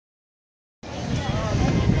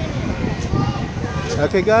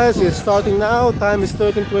Okay guys, it's starting now. Time is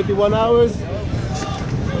 13:21 hours.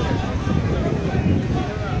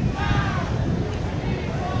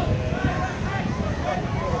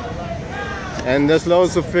 And there's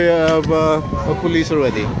loads of police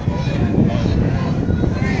already.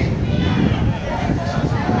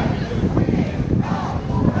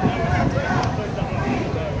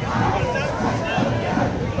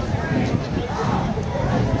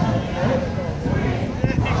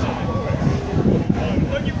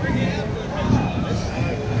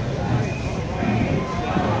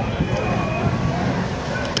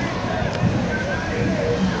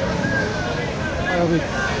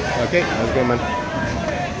 Okay, let's go, man.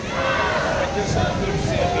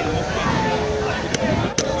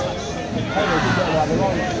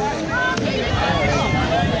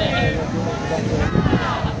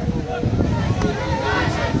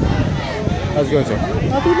 How's it going, sir?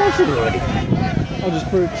 I've been mentioned already. I'll just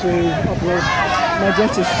put it to upload my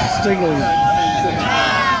debtor's signal.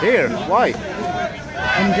 Here? Why?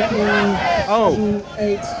 I'm getting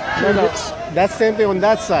 8 credits. That's same thing on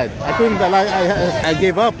that side. I couldn't. I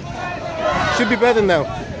gave up. Should be better now.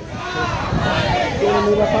 You want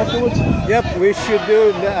to meet up afterwards? Yep, we should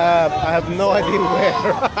do. I have no idea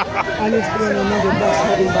where. I need to be on another bus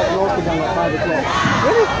heading back north again at 5 o'clock.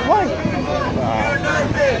 Really? Why?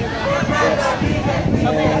 Yes.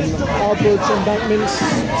 Outwards embankments,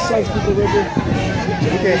 south to the river.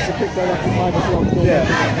 Okay. To pick that up at 5 o'clock.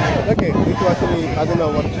 Yeah. Okay. Need to actually. I don't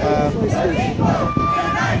know what.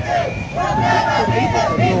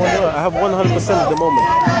 No, I have 100% at the moment.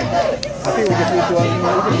 I think we just need to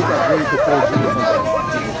get that really to 4G or something.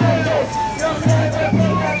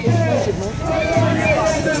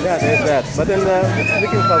 Yeah, there's that. But then we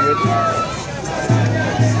can cover it.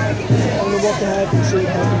 I'm gonna walk ahead and see if I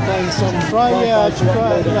can find some. Try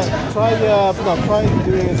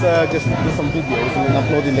doing it. Just do some videos and then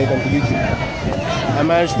upload it later onto YouTube. I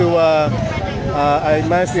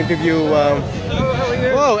managed to interview.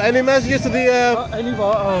 Whoa! Any messages to the?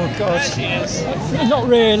 Oh God! Not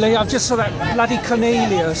really. I've just saw that bloody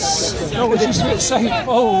Cornelius. Which is at St.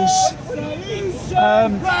 Paul's.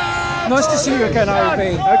 Nice to see you again,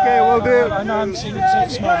 Obi. Okay, we'll do. I know I haven't seen you in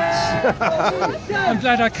 6 months. I'm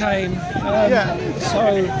glad I came.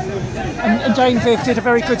 And Jane Viv did a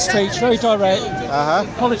very good speech, very direct.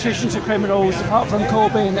 Politicians are criminals, apart from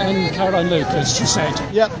Corbyn and Caroline Lucas, she said.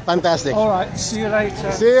 Yep, fantastic. All right, see you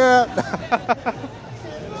later. See ya.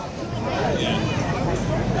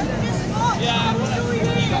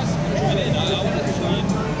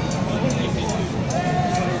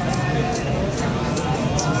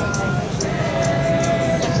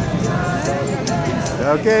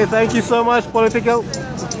 Okay, thank you so much, Political.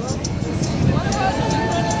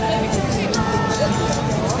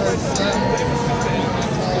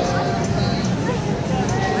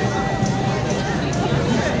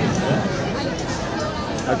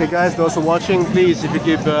 Okay guys, those who are watching, please, if you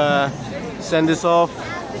could send this off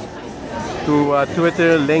to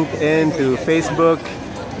Twitter, LinkedIn, to Facebook,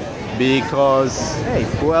 because hey,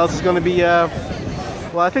 who else is going to be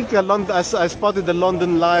well, I think I spotted the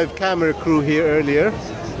London Live camera crew here earlier.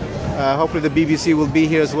 Hopefully the BBC will be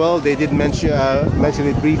here as well. They did mention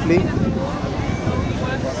it briefly.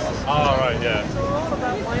 Oh, right, yeah.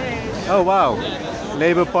 Oh wow,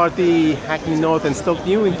 Labour Party, Hackney North and Stoke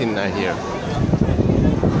Newington are here.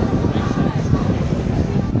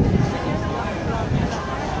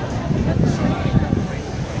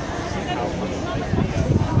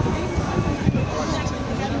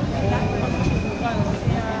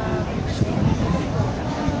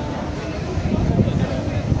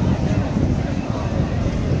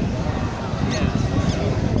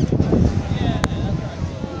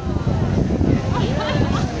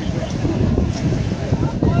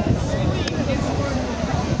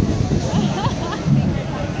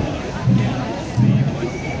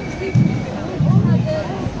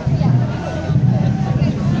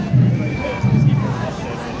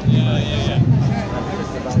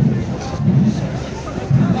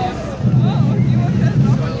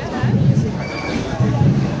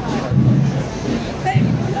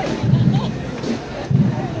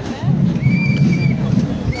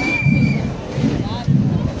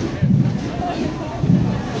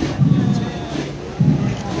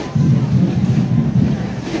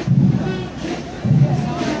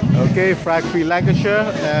 Okay, Frag Free Lancashire,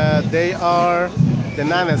 the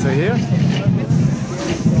nanas are here.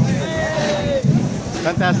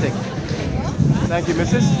 Fantastic. Thank you,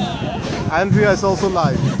 Mrs. Andrea is also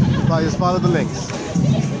live. Just follow the links.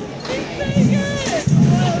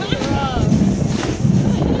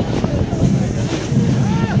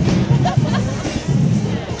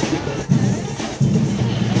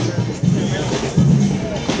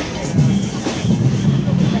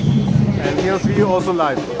 also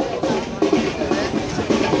live.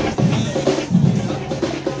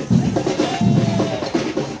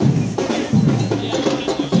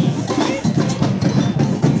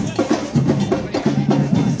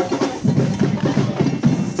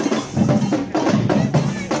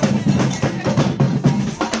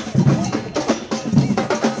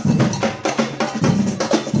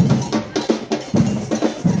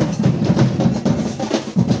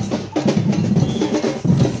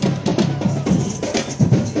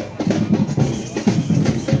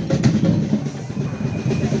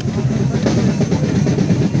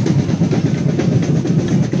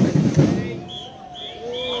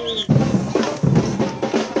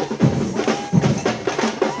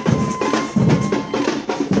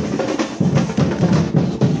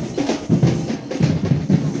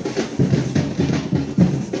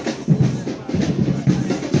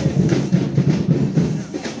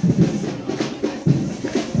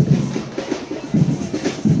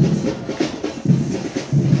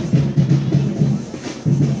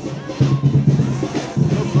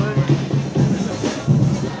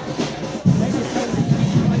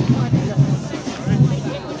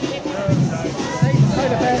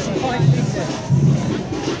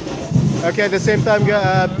 Okay, at the same time,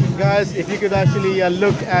 guys, if you could actually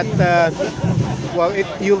look at, well,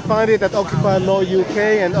 you'll find it at Occupy Law UK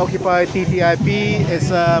and Occupy TTIP. It's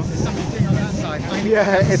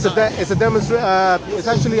yeah, it's a demonstration. It's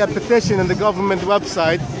actually a petition on the government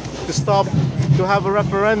website to have a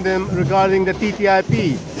referendum regarding the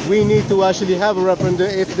TTIP. We need to actually have a referendum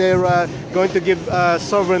if they're going to give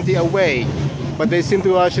sovereignty away, but they seem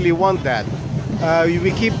to actually want that.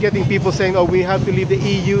 We keep getting people saying, "Oh, we have to leave the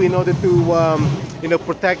EU in order to,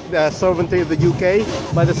 protect the sovereignty of the UK."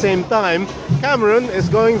 But at the same time, Cameron is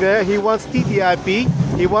going there. He wants TTIP.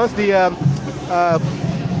 He wants the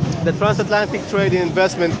Transatlantic Trade and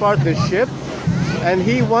Investment Partnership, and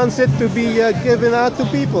he wants it to be given out to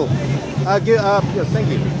people. Yes, thank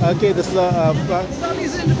you. Okay, this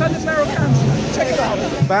These independent Americans. Check it out.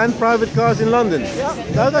 ban private cars in London. Yeah.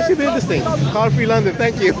 That would actually be interesting. Car-free London.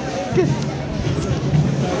 Thank you.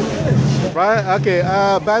 Right, okay,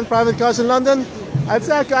 ban private cars in London.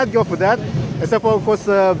 I'd go for that, except for, of course,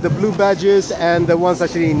 the blue badges and the ones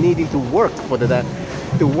actually needing to work for that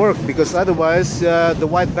to work, because otherwise the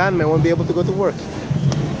white van man won't be able to go to work.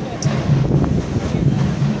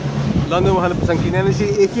 London 100% clean energy.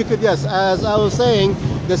 If you could, yes, as I was saying,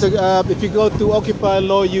 there's if you go to Occupy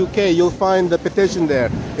Law UK, you'll find the petition there.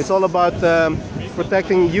 It's all about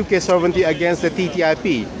protecting UK sovereignty against the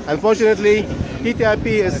TTIP. Unfortunately, TTIP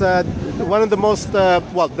is one of the most,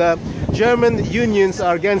 the German unions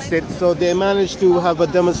are against it, so they managed to have a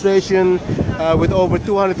demonstration with over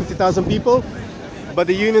 250,000 people. But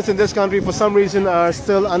the unions in this country, for some reason, are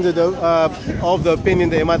still under of the opinion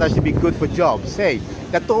that it might actually be good for jobs. Hey,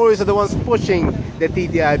 the Tories are the ones pushing the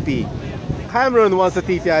TTIP. Cameron wants the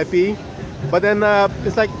TTIP, but then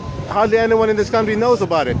it's like hardly anyone in this country knows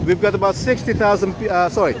about it. We've got about 40,000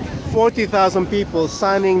 people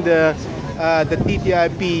signing the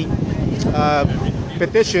TTIP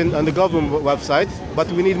petition on the government website, but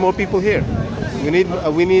we need more people here.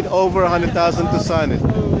 We need over 100,000 to sign it.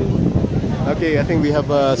 Okay, I think we have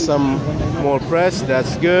some more press.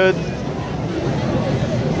 That's good.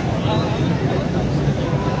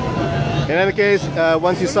 In any case,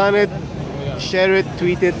 once you sign it, share it,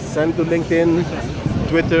 tweet it, send to LinkedIn,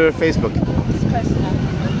 Twitter, Facebook.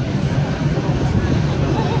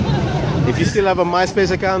 If you still have a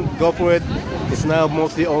MySpace account, go for it. It's now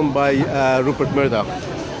mostly owned by Rupert Murdoch.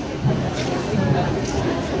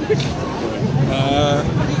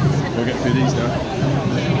 We'll get through these now.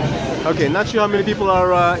 Okay, not sure how many people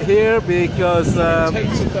are here because...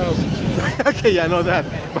 Tens of thousands. Okay, yeah, I know that.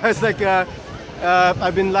 But it's like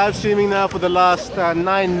I've been live streaming now for the last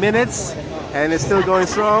 9 minutes, and it's still going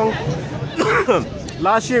strong.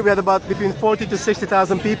 Last year we had about between 40 to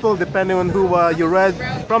 60,000 people, depending on who you read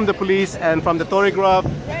from the police and from the Tory graph.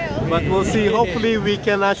 But we'll see. Hopefully we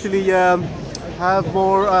can actually have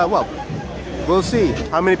more. Well, we'll see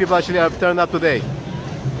how many people actually have turned up today.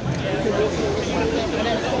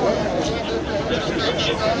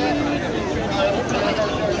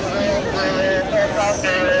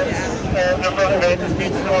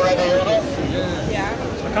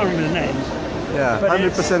 I can't remember the names. Yeah,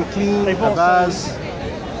 100% clean, Abbas.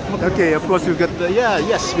 Okay, of course we've got the,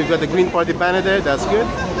 yes, we've got the Green Party banner there, that's good.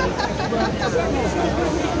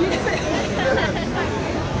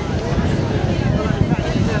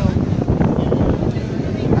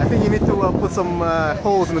 I think you need to put some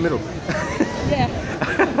holes in the middle. Yeah.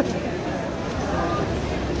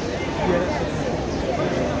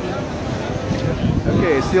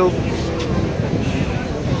 Okay, still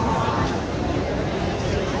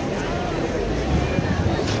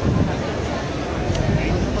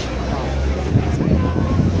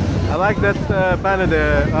like that banner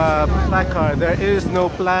there, placard. There is no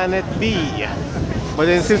planet B. But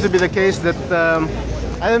it seems to be the case that,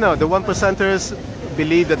 I don't know, the 1%ers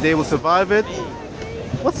believe that they will survive it.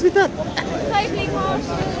 What's with that? Safely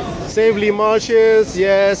marches. Safely marches,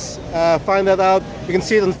 yes. Find that out. You can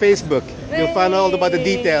see it on Facebook. You'll find out all about the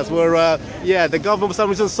details. Where, yeah, the government for some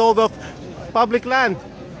reason sold off public land.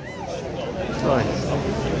 Sorry.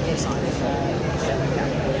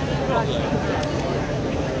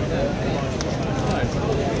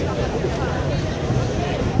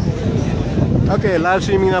 Okay, live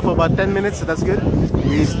streaming now for about 10 minutes, so that's good.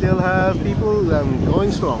 We still have people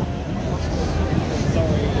going strong.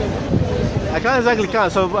 I can't exactly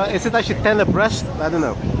count, so is it actually 10 abreast? I don't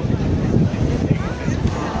know.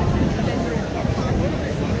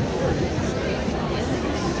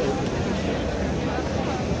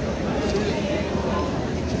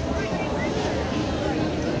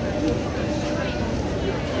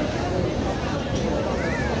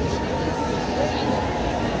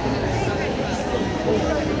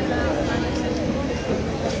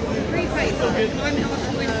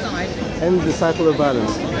 End the cycle of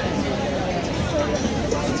violence.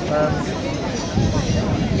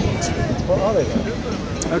 What are they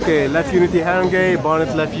then? Okay, Left Unity Haringey,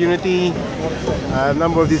 Barnet Left Unity. A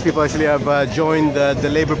number of these people actually have joined the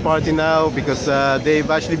Labour Party now because they've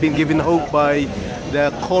actually been given hope by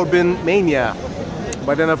the Corbyn mania.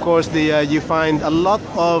 But then of course you find a lot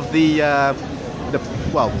of the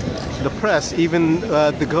press, even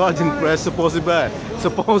the Guardian press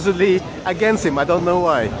supposedly against him. I don't know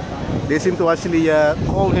why. They seem to actually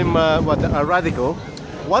call him a radical.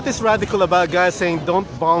 What is radical about guys saying don't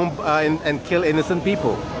bomb and kill innocent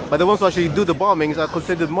people? But the ones who actually do the bombings are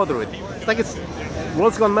considered moderate. It's like it's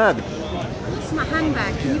world's gone mad. It's my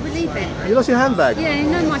handbag, can you believe it? You lost your handbag? Yeah, you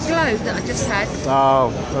know my glove that I just had.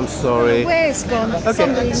 Oh, I'm sorry. Where's gone?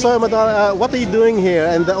 Okay, sorry madam, what are you doing here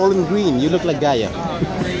and all in green? You look like Gaia.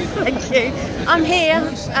 Thank you. I'm here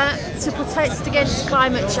to protest against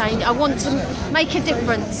climate change. I want to make a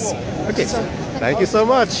difference. Okay, thank you so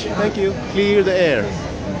much. Thank you. Clear the air.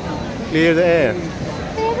 Clear the air.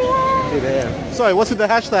 Clear the air. Sorry, what's with the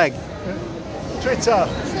hashtag? Twitter.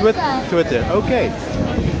 Twitter. Okay.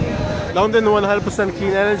 London 100%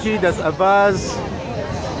 clean energy. That's Avaz.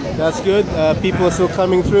 That's good. People are still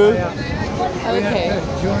coming through. Okay.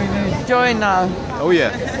 Join now. Oh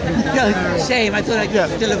yeah. Shame, I thought I could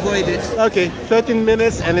still avoid it. Okay, 13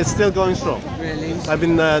 minutes and it's still going strong. Really? I've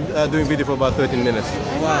been doing video for about 13 minutes.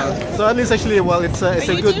 Wow. So at least actually, well, it's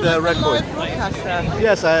a good record.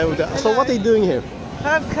 Yes, I would. So what are you doing here?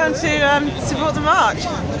 I've come to support the march.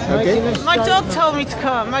 Okay. My dog told me to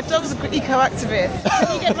come. My dog's an eco-activist.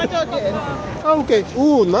 Can you get my dog in? Okay.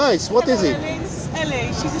 Ooh, nice. What is he? Her name's Ellie.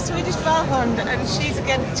 She's a Swedish Valhund and she's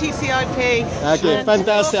against TTIP. Okay,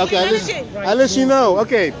 fantastic. Okay, I'll let you know.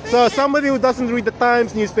 Okay, so somebody who doesn't read the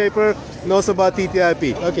Times newspaper knows about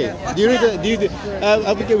TTIP. Okay, do you read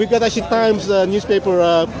the? We got actually Times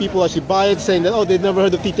newspaper. People actually buy it, saying that they've never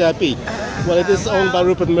heard of TTIP. Well, it is owned by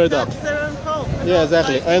Rupert Murdoch. That's their own fault. Yeah,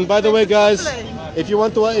 exactly. And by the way, guys, if you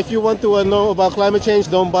want to know about climate change,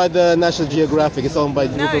 don't buy the National Geographic. It's owned by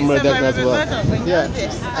Rupert Murdoch as well. Yeah,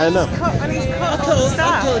 I know. And he's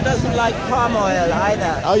Otto doesn't like palm oil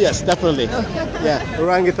either. Oh yes, definitely. Yeah,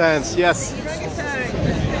 orangutans. Yes.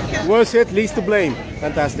 Worst hit, least to blame.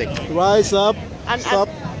 Fantastic. Rise up. Stop.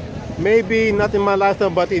 Maybe not in my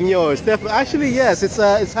lifetime, but in yours. Actually, yes.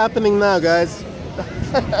 It's happening now, guys.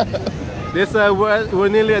 We're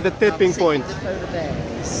nearly at the tipping point.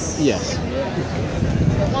 Yes.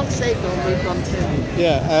 Once they've gone, we've gone too.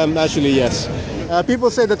 Yeah, actually, yes. People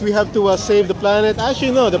say that we have to save the planet.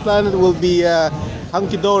 Actually, no, the planet will be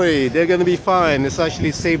hunky-dory. They're going to be fine. It's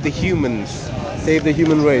actually save the humans. Save the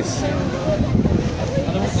human race.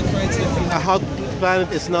 A hot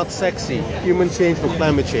planet is not sexy. Human change for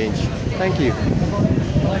climate change. Thank you.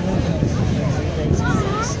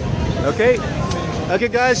 Okay. Okay,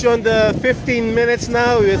 guys, you're on the 15 minutes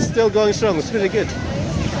now. It's still going strong. It's really good.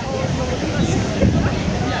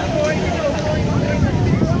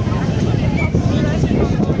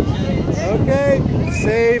 Okay,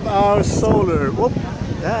 save our solar. Whoop,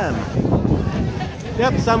 damn.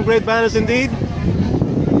 Yep, some great banners indeed.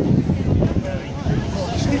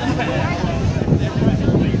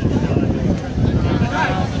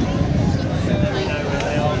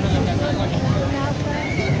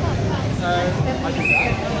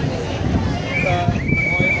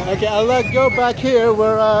 Okay, I'll go back here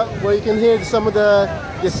where you can hear some of the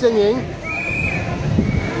singing.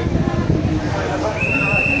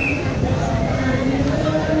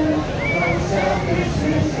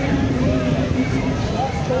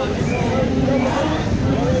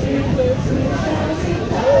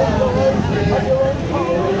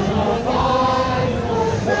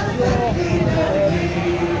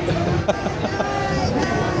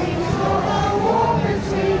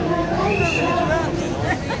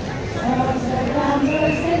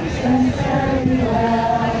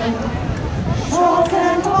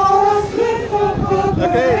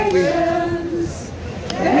 They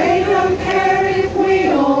don't care if we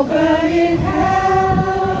all burn in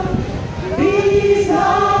hell. These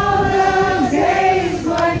are the days,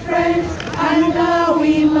 my friends, and now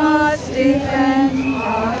we must defend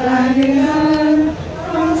our planet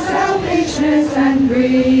from selfishness and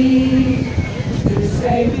greed. To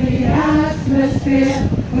save the atmosphere,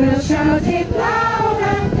 we'll shout it loud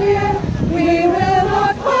and clear. We will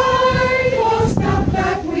not fight for stuff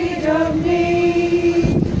that we don't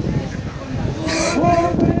need.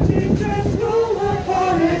 Corporations rule the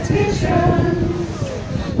politicians.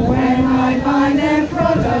 When I buy their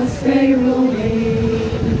products, they rule me.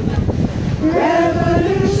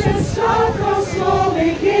 Revolutions start from small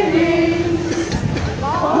beginnings.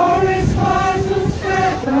 Forest fires will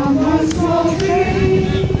spread from one small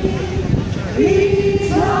tree.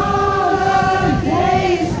 These are the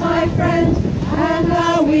days, my friend, and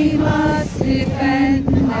now we must defend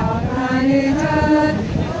our planet Earth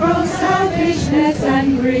from selfishness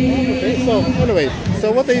and greed. So, anyway,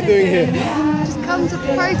 so what are you doing here? Just come to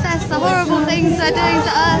protest the horrible things they're doing to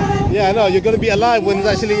Earth. Yeah, I know, you're going to be alive when it's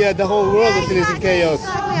actually the whole world actually is in chaos.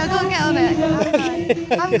 Exactly, I've got to get on it.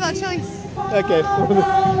 I haven't got a choice. Okay. It's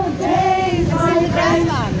in the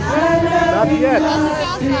grassland. Not yet.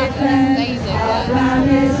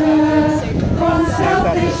 From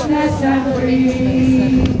selfishness and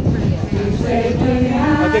greed.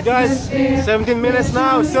 Okay guys, 17 minutes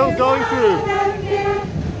now, still going through.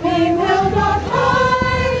 We will not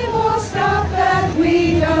hide for stuff that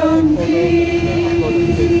we don't need.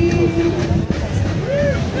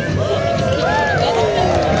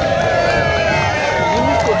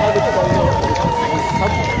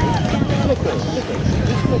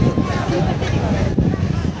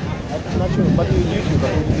 I'm not sure, but you YouTube, I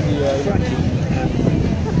think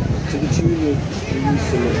to the tune of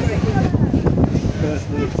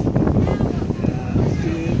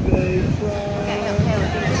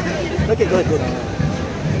Okay, go ahead.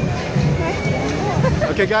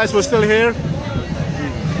 Okay guys, we're still here.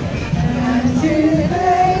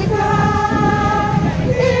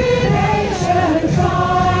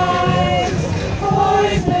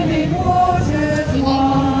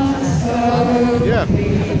 Yeah,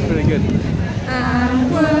 that's pretty good.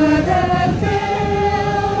 And were the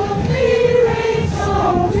filthy rates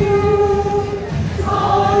of doom,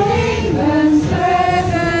 all England's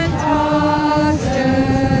pleasant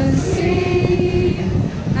pastures see,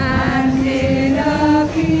 and in a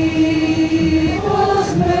people's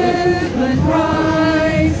movement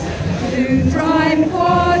rise to drive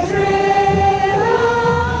quadrilla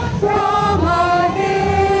from our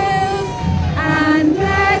hills, and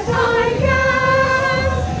let our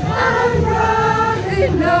gas and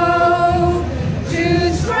rapid know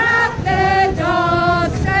to scrap their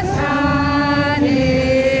dogs' satanic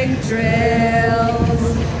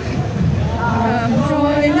drills. Come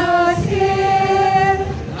join us here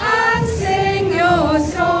and sing your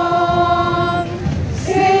song.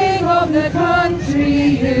 Sing of the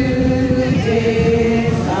country you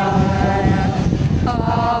desire.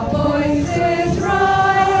 Our voices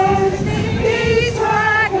rise. These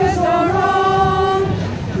trackers are wrong.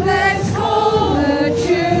 Let's call the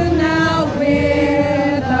tune now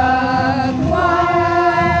with the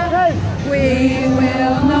choir. We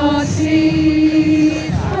will not cease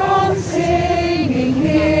from singing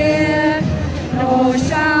here, nor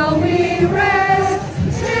shall we rest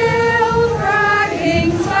till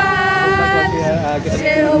fragging stand,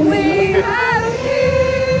 till we have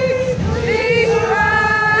kicked these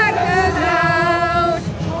trackers out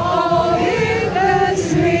of England's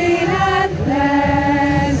green and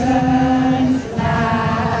pleasant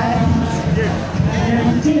lands.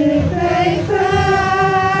 And if they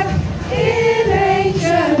flag in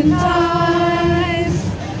ancient times,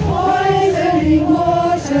 poisoning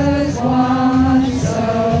waters once so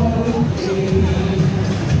deep,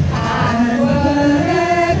 and were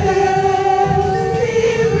there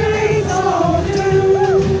filthy rates of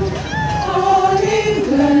doom, all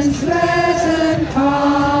England's pleasant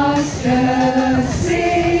pastures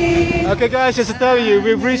see. Okay guys, just to tell you,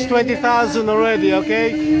 we've reached 20,000 already,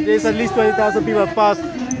 okay? There's at least 20,000 people past,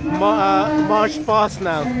 marched past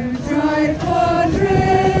now. Drive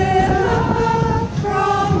quadrilla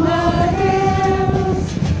from the hills,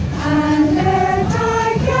 and let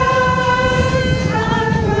our gas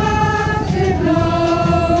and rapid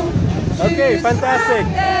know. Okay, fantastic.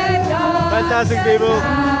 Fantastic people.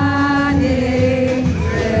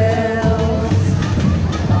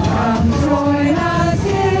 Come join us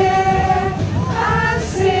here and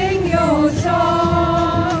sing your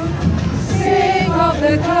song. Sing of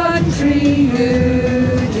the country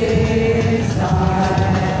you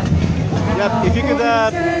desire. Yep, if you could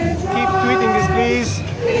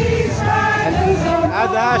Add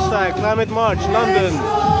the hashtag ClimateMarch London.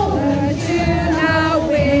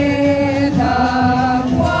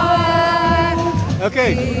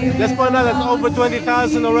 Okay, let's point out that over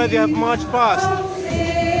 20,000 already have marched past.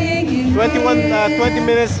 20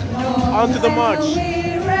 minutes onto the march.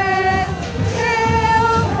 We're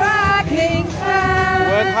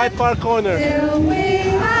at Hyde Park corner.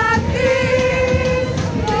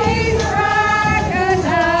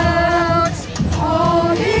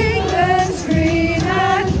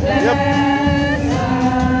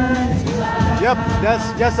 Yep,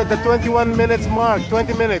 that's just at the 21 minutes mark.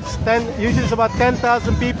 20 minutes. Usually it's about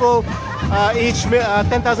 10,000 people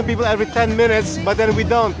 10,000 people every 10 minutes. But then we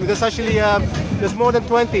don't, because actually there's more than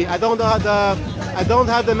 20. I don't have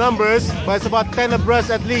the numbers, but it's about 10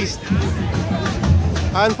 abreast at least.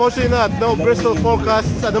 Unfortunately, no Bristol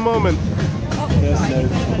forecasts at the moment.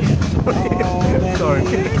 Sorry.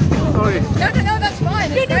 Sorry. No, that's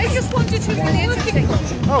fine. It's great. I just wanted to really interesting.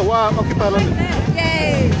 Oh wow, OccupyLondon.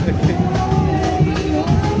 Yay!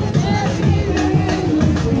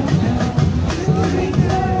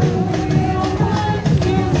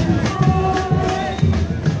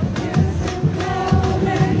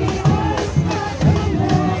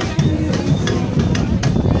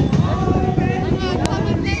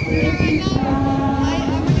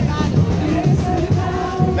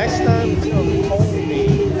 Next time, call me.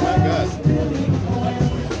 My God.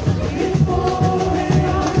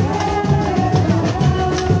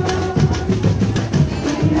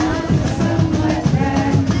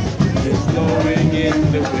 It's blowing in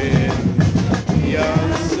the wind. The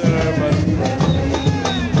answer, my friend.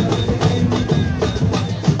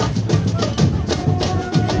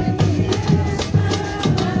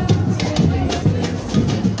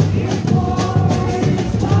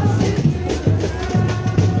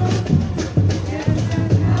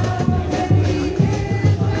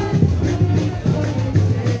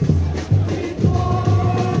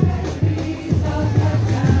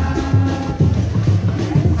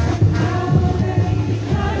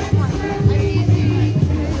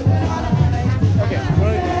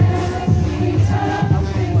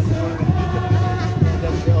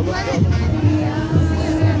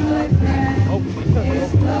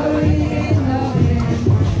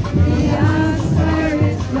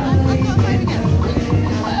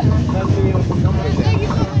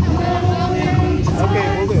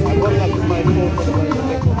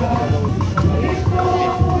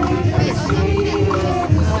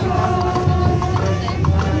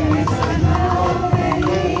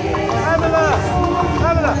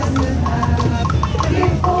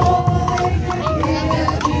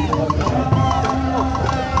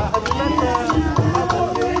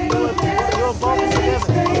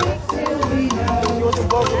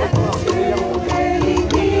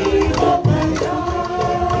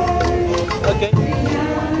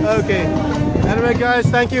 Okay. Anyway, guys,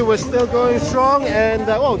 thank you. We're still going strong. And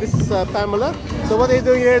oh, this is Pamela. So, what are you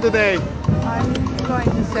doing here today? I'm going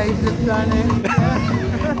to save the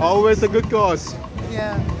planet. Always a good cause.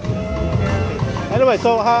 Yeah. Anyway,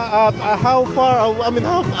 so how far? I mean,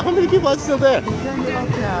 how many people are still there? It's only off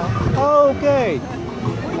now. Okay.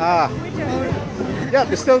 Yeah,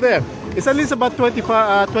 they're still there. It's at least about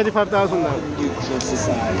 25,000 now.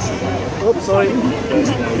 Oops, sorry.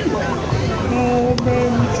 How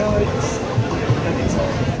many times?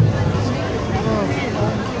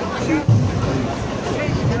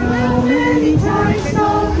 How many times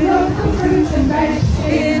of local fruit and veg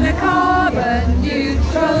in a carbon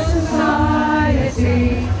neutral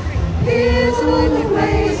society? Here's all the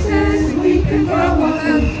places we can grow our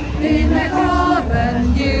food in a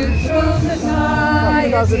carbon neutral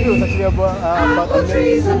society. Apple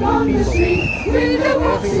trees along the street, window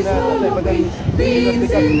boxes full of wheat,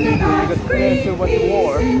 beans in the back, green peas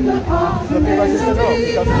in the pot, potatoes in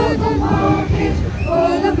the market,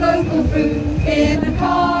 full of local fruit in a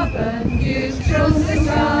carbon neutral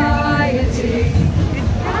society.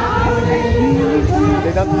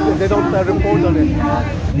 They don't report on it.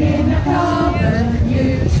 In a carbon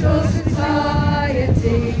neutral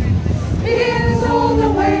society. Here's all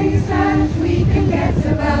the ways that we can get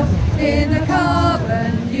about in a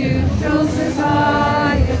carbon neutral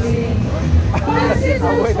society.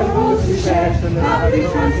 Bicycles for all to share, public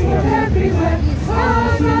transport everywhere,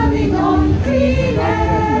 cars running on clean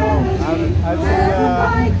air.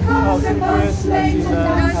 Bike cars and bus lanes and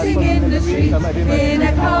dancing in the streets in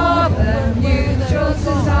a carbon neutral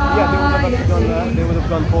society. They would have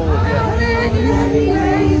gone forward. Many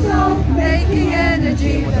ways of making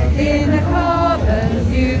energy in a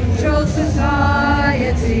carbon neutral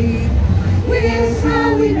society. Here's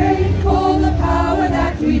how we make all the power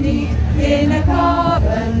that we need in a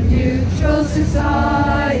carbon neutral society.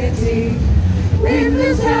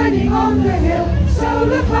 windmills turning on the hill,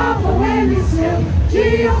 solar power for when it's still,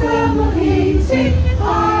 geothermal heating,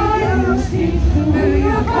 hydro steam. We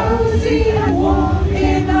are cozy and warm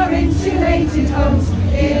in our insulated homes,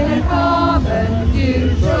 in a carbon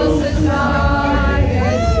neutral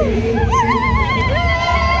society.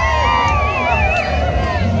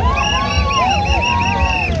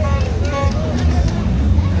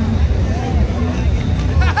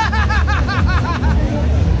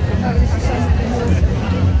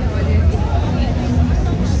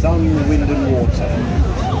 Sun, wind and water.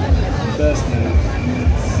 First note.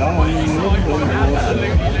 Sun, wind and water.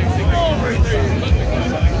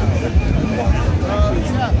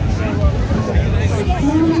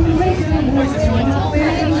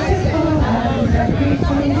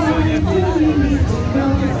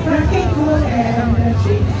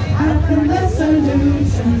 How can the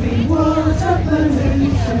solution be water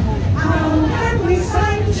pollution? How can we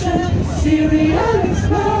sanction serial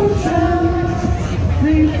explosions?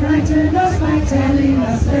 They frighten us by telling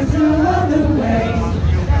us there's no other way.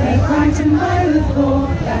 They're frightened by the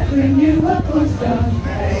thought that renewables don't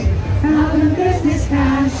pay. How can business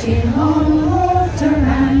cash in on water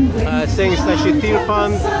and wind? Saying Sashi Tier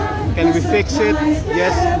Fund, can we fix it?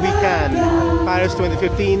 Yes, we can. Paris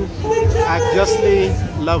 2015, act justly,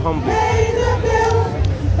 love humbly. Pay the bill,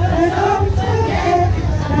 but don't forget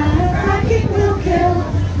that fracking will kill.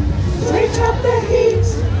 Switch up the heat,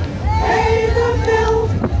 pay the bill,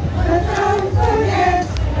 but don't forget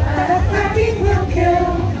that fracking will kill.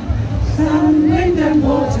 Sun, wind and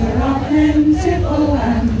water are plentiful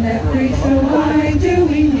and they're free, so why do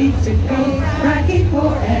we need to go fracking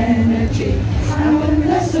for energy? How can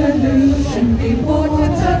the solution be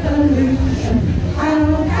water pollution?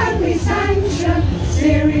 How can we sanction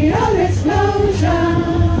serial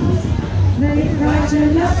explosions? They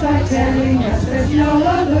frighten us by telling us there's no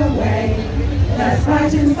other way. They're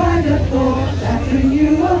frightened by the thought that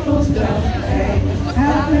renewables don't pay.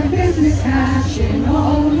 How can business cash in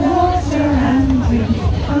on water and wind?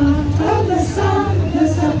 From the sun, the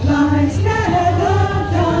supply's never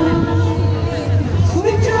done.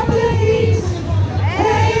 Switch up the heat,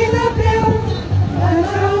 pay the bill, and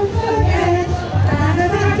don't forget that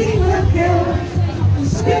fracking will kill.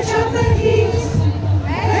 Switch up the heat,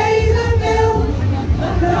 pay the bill,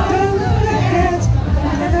 but don't forget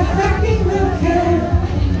that fracking will kill.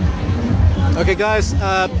 Okay, guys.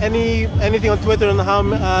 Anything on Twitter on how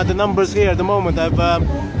the numbers here at the moment? I've got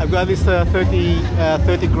at least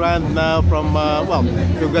 30 grand now from. Well,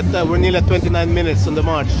 we're nearly at 29 minutes on the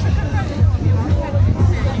march.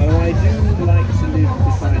 Oh, I do like to live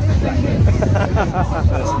beside the traffic.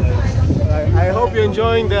 First note. I hope you're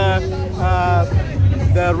enjoying the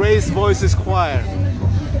Raised Voices Choir.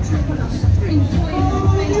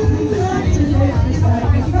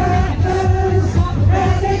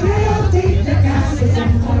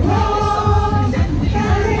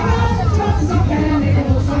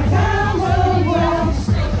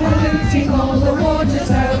 All the water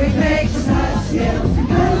so it makes us ill.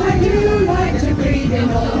 And I do like to breathe in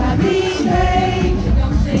all that methane.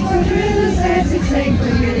 So Driller says it's safe for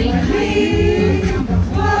you and me.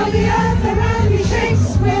 While the earth around me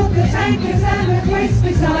shakes with the tankers and the waste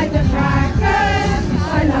beside the frackers,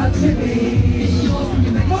 I love to be.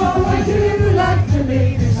 Oh, I do like to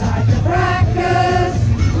be beside the frackers.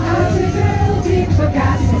 How to drill deep for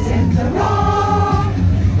gases in the rock.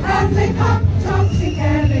 And they pump toxic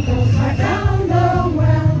chemicals right down the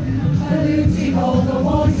well, polluting all the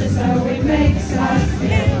water so it makes us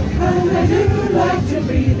ill. And I do like to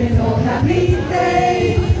breathe in all that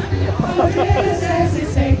methane. Oh, Driller says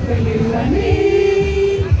it's safe for you and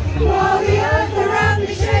me. While the earth around me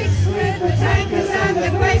shakes with the tankers and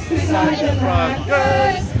the waste beside the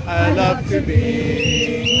frackers, I love to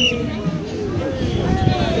be.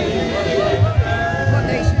 What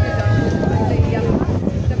they should have done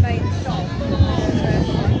was the main shop,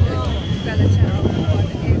 Bella Ciao,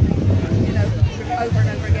 over and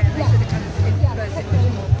over again. They should have kind of interspersed it much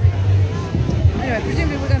more. Anyway,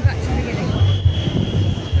 presumably we're going back to the beginning.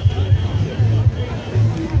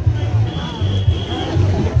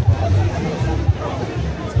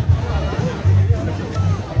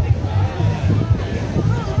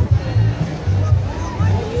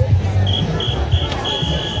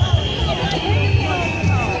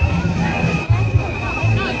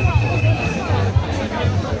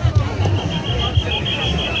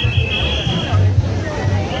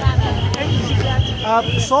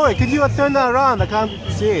 Sorry, could you turn that around? I can't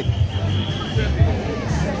see it.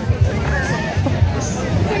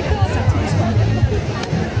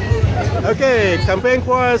 Okay, campaign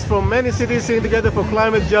choirs from many cities singing together for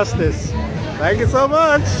climate justice. Thank you so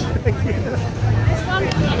much. Thank you. This one?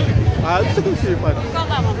 Thank you, but Got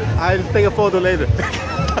that one. I'll take a photo later.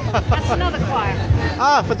 That's another choir.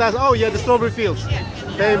 Ah, fantastic. Oh yeah, the strawberry fields.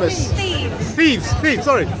 Famous. Thieves,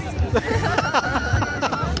 sorry.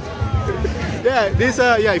 Yeah, this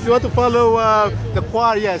yeah, if you want to follow the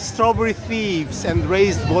choir, yeah, Strawberry Thieves and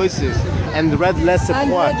Raised Voices and Red Leicester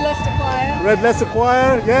Choir. Red Leicester Choir. Red Leicester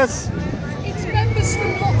Choir, yes. It's members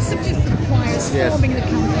from lots of different choirs Yes. forming the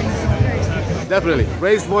company. Definitely.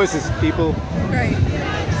 Raised Voices, people. Great.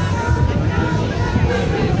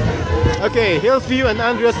 Okay, Hillsview and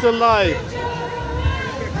Andrea still live.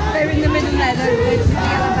 They're in the middle there, with the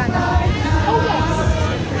yellow banner. Oh yes.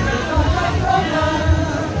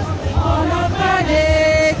 On our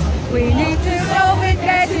planet, we need to solve it,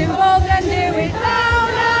 get involved and do it now,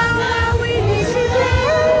 now, now. We need to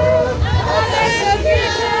build a better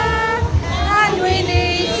future, and we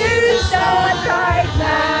need to start right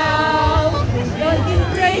now. We've got to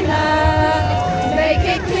greener, make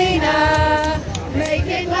it cleaner, make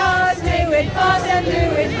it last, do it fast and do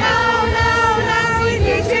it now, now, now. We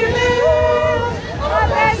need to build a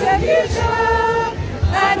better future,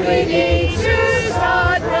 and we need to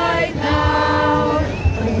start right now.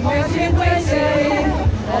 We're waiting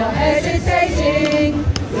or hesitating.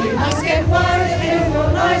 We must get wise and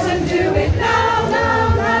organize and do it now,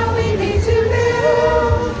 now, now. We need to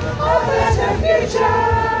build a better future,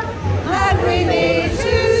 and we need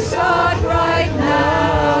to start right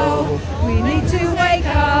now. We need to wake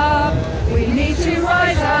up, we need to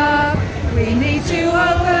rise up, we need to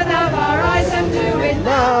open up our eyes and do it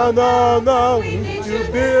now. No, we need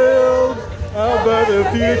to build a better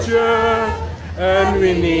future, and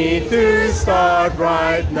we need to start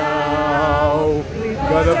right now. We've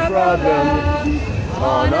got a problem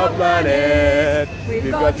on our planet,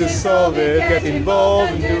 we've got to solve it, get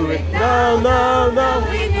involved and do it now, now, now.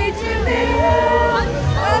 We need to build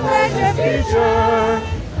a better future,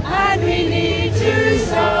 and we need to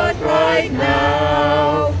start right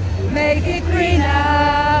now. Make it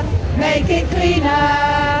greener, make it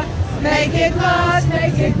cleaner, make it fast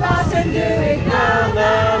and do it now,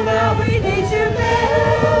 now, now. We need to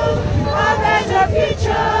build a better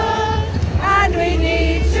future, and we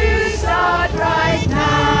need to start right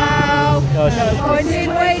now. No point in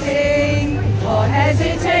waiting or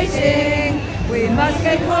hesitating. We must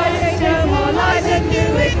get quiet, no more lies and do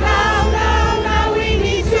it now, now, now. We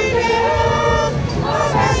need to build a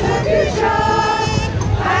better future,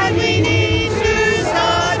 and we need to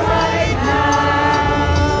start right now.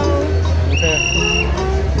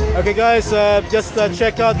 Okay guys, just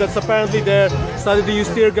check out that's apparently they're starting to use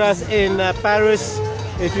tear gas in Paris.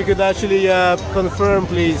 If you could actually confirm,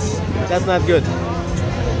 please. That's not good.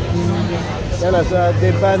 Yeah,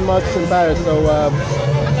 they banned marches in Paris, so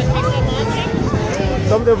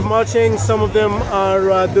some of them marching, some of them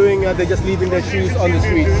are doing, they're just leaving their shoes on the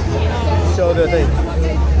streets to show their thing.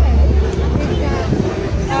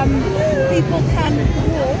 People can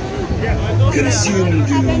walk. Consume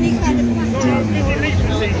Have any kind of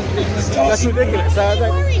That's ridiculous.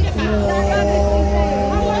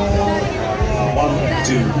 1,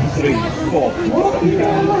 2, 3, 4. Walking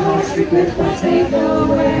down the street, let my take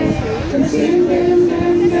away. Consume,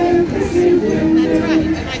 consume, consume.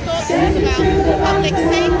 Send it to the Public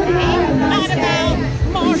safety, not about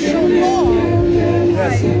martial law.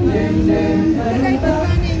 Yes,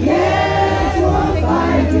 we're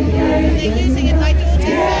fighting again. They're using it. My daughter's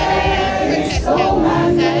protest council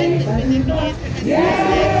said that within the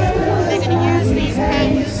years they're going to use these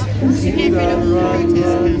powers to get rid of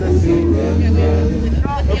protest councils.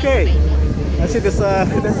 Okay, actually that's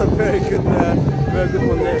a very good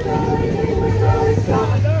one there.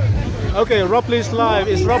 Okay, Ropley's live.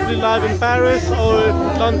 Is Ropley live in Paris or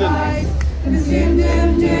London?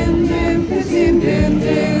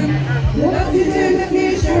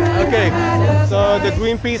 Okay, so the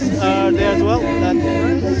Greenpeace are there as well.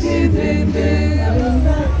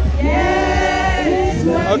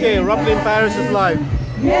 Okay, Ropley in Paris is live.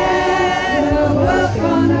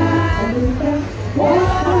 What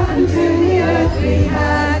happened to the earth we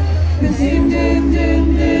had? Consume, doom,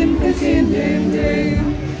 doom, doom, consume, doom,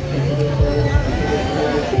 doom.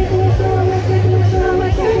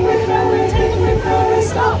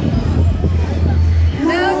 Stop!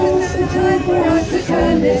 Now's the time for us to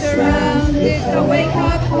turn this around. It's a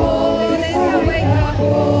wake-up call, it's a wake-up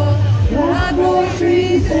call. Plant more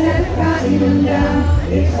trees and cutting them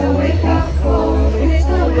down. It's a wake-up call, it's a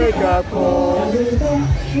wake-up call.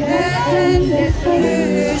 And it's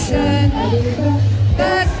pollution,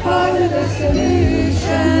 that's part of the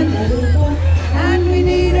solution. And we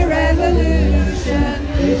need a revolution.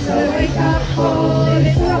 It's a wake-up call,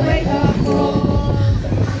 it's a wake-up call.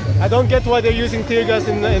 I don't get why they're using tear gas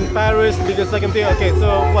in Paris, because I can think, okay,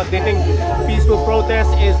 so what, they think peaceful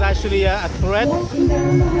protest is actually a threat?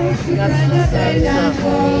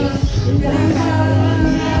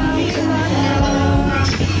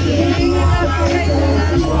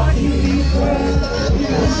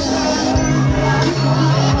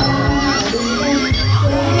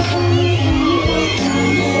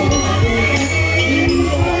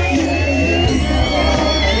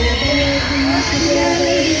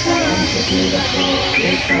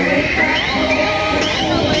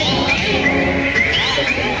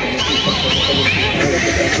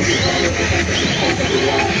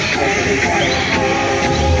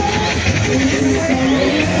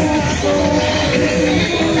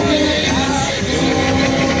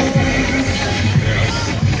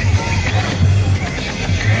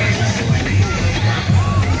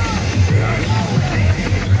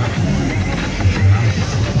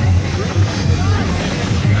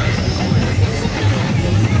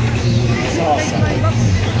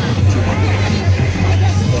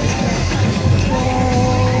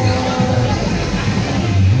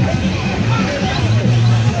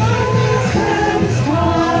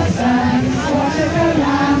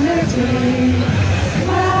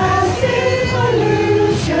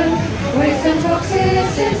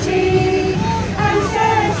 Toxicity,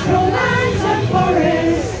 ancestral lands and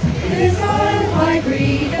forests, designed by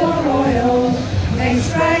greed or oil,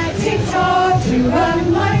 extracting tar to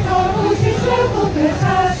run like corals, it's global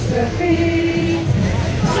catastrophe.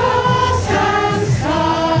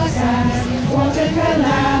 Stars and water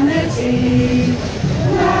calamity,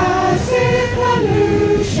 massive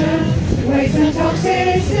pollution, waste and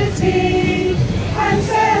toxicity,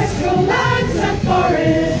 ancestral lands and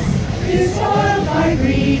forests, despoiled by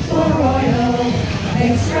greed for oil,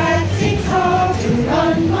 extracting tar to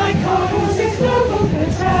run like corals, it's global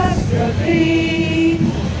catastrophe.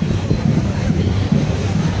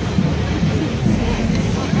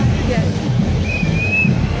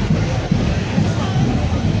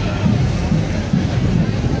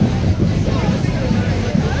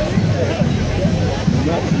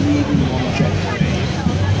 Not leaving one check.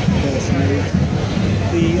 Personally,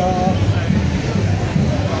 the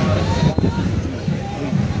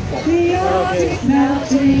Arctic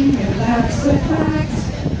melting, it lacks the facts.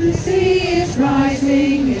 The sea is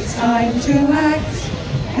rising, it's time to act.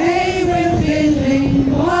 Hey, we're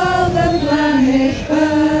building while the planet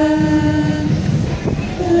burns.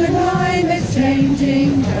 The climate's changing,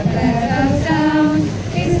 don't let us down.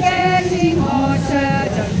 It's getting hotter,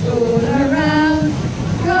 don't fool around.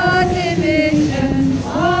 God emissions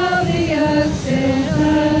while the earth still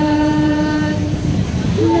turns.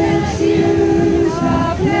 Let's use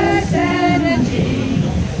up less energy.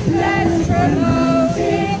 Let's promote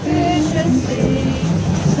efficiency.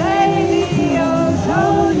 Save the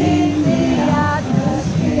ozone in the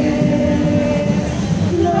atmosphere.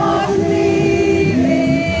 Not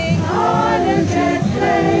leaving on a jet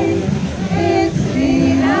plane. It's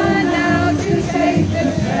cleaner now to take the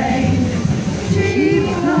train. Cheap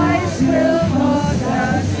flights will cost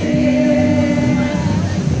us dear.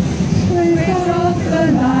 Switch off the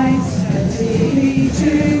lights and TV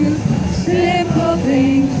too. Simple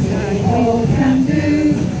things that we all can do.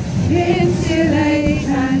 Insulate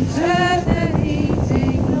and turn the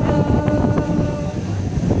heating low.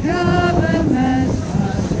 Governments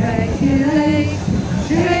must regulate.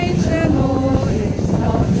 Change the law, it's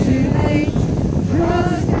not too late.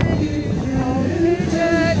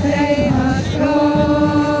 Polluted, they must go.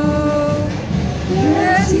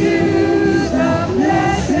 Let's use up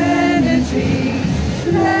less energy.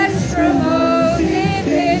 Let's promote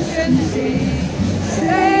efficiency.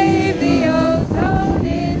 Save the ozone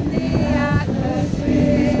in the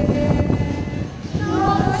atmosphere.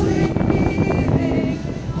 Not living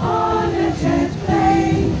on a jet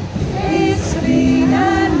plane. It's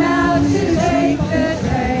cleaner now to take the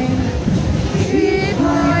train. Cheap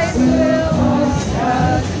flights will cost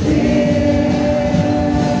us dear.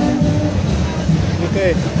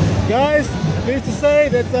 Okay, guys, pleased to say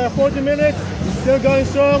that 40 minutes, still going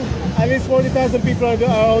strong. At least 40,000 people are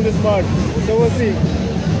on this march, so we'll see.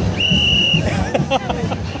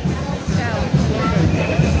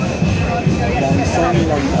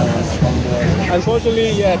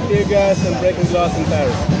 Unfortunately, yeah, tear gas and breaking glass in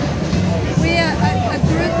Paris. We are a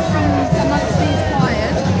group from amongst the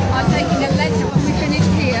inspired are taking a letter when we finish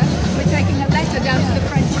here. We're taking a letter down to the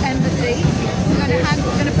French embassy. We're going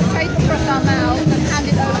to put tape across our mouths and hand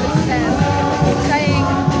it over to them, saying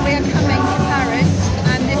we are coming to Paris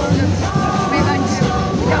and this is we're going to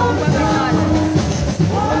won't be silent.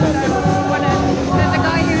 There's a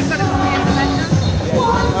guy who's got a copy of the letter.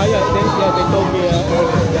 Yeah, they told me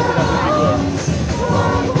earlier.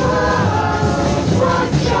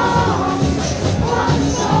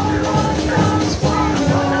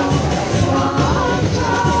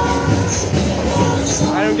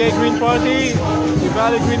 party, you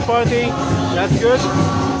value Green Party, that's good.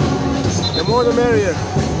 The more the merrier.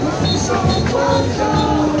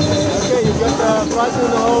 Okay, you got the price in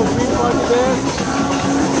the whole Green Party there.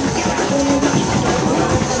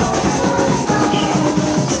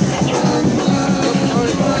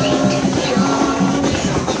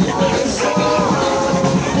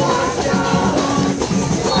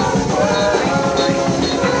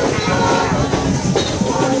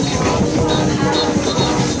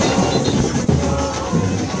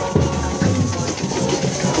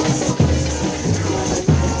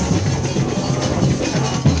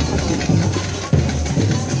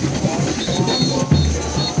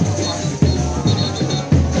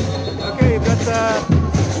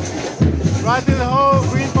 Right in the whole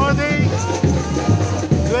Green Party,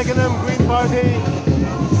 Twickenham Green Party.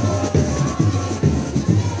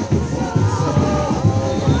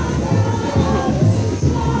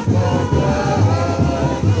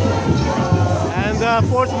 And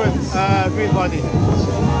Portsmouth Green Party.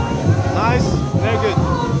 Nice, very good.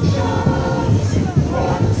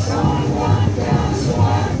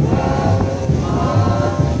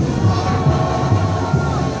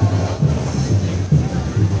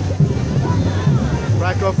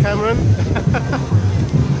 Of Cameron.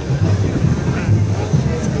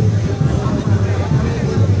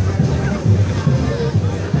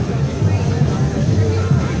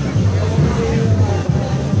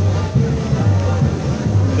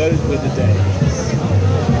 Those were the days.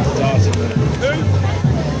 Starting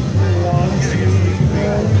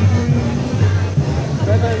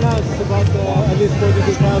Better announced about at least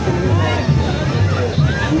 42,000 new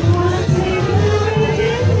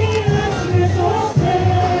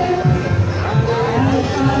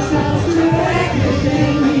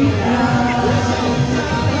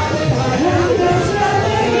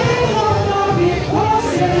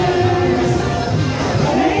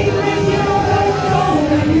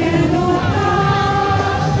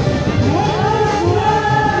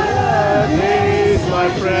my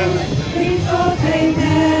friend. Because they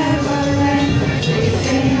never end. We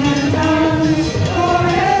sing and dance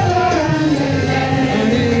forever and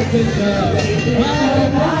amen. It's the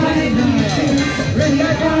light we choose.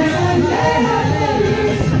 Rejoice and never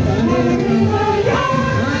lose. When we were young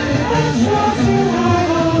and sure to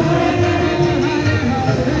have our way.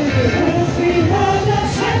 As we heard the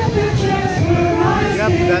temperatures were rising.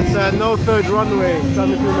 Yep, that's no third runway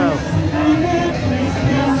coming through now.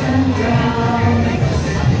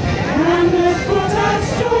 And let's put our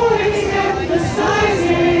stories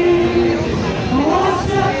emphasizing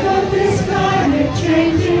what's up of this climate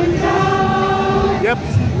changing now. Yep,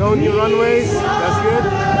 no new runways, that's good.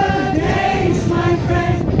 Days, my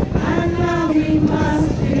friend, and now we must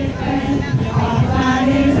defend our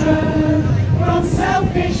planet Earth from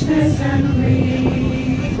selfishness and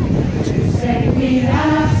greed. To save the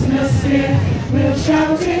atmosphere, we'll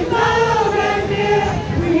shout it loud and clear.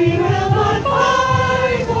 We will not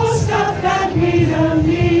fight for stuff that we don't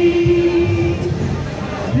need.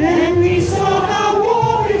 Then we saw how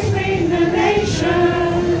war between the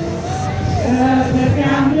nations served the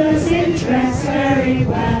gamblers' interests very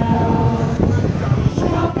well.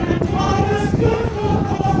 Shock and horror's good for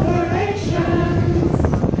corporations.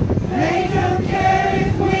 They don't care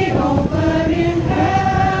if we all burn in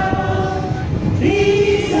hell.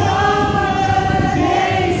 These are the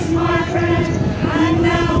days, my friend, and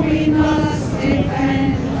now we must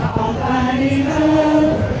defend our planet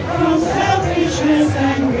Earth from selfishness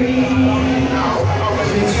and greed.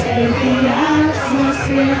 To save the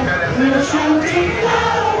atmosphere, we'll shout it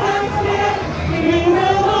loud and clear. We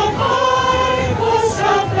will not fight for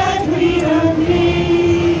stuff that we don't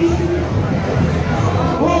need.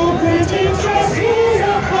 Corporate interests rule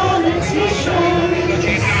our politicians.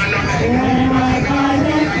 When I buy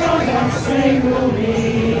their products, they will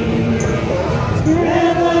leave.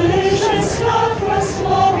 Revolution start from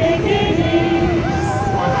small beginnings.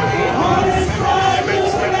 Honest fighters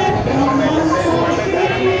spread from one more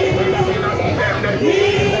tree.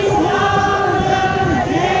 These are the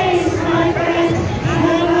days, my friend,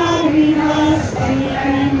 and now we must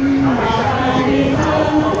defend our planet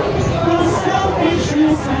Earth from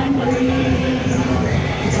selfishness and greed.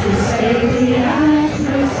 To save the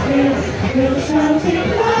atmosphere, we'll shout it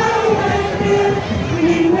loud and clear.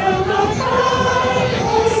 We will not fight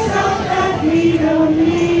for stuff that we don't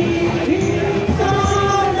need. These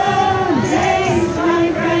are the days, my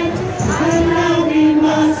friend, and now we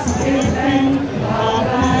must defend our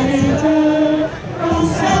planet Earth from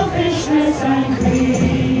selfishness and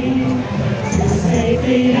greed. To save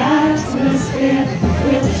the atmosphere,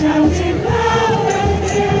 we'll shout it loud and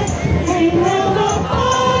clear. We will not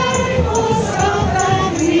fight for stuff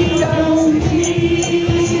that we don't need.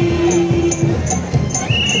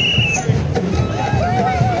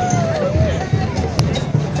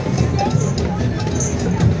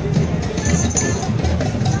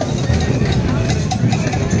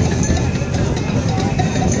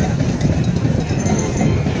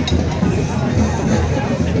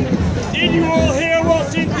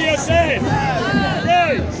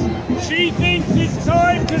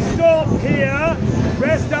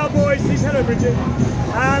 Bridget.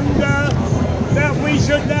 And that we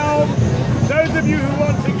should now, those of you who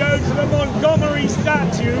want to go to the Montgomery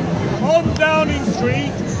statue on Downing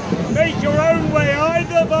Street, make your own way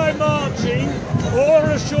either by marching or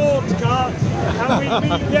a shortcut, and we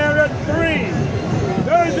meet there at 3.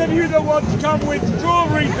 Those of you that want to come with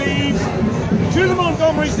strawberry thieves to the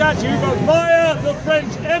Montgomery statue, but via the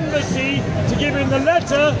French embassy to give in the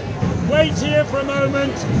letter, wait here for a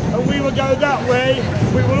moment and we will go that way.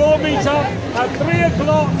 We will all meet up at 3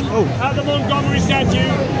 o'clock at the Montgomery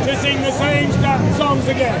statue to sing the same songs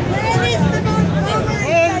again. Where is the Montgomery?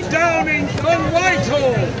 On Downing, on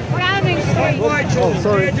Whitehall. Downing Street. Whitehall,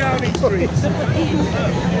 sorry. near Downing Street.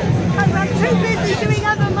 I'm too busy doing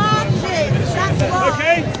other marches. That's why.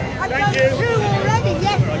 Okay, thank you. I've done 2 already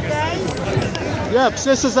yesterday. Yeah,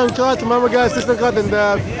 sisters uncut. Remember, guys, sisters uncut, and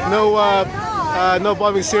no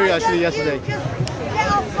bombing Syria actually yesterday. Just get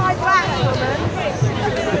off my back, woman.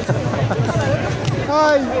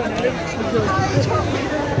 Hi.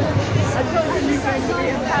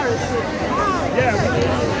 Yeah.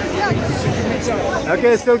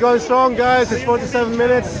 Okay, still going strong, guys. It's 47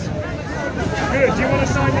 minutes. Good. Do you want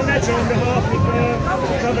to sign the letter on behalf of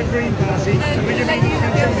the Southern Green Party? And we give you the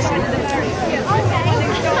embassy.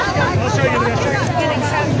 I'll show you the letter.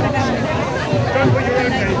 Don't put your own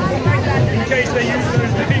name in case they use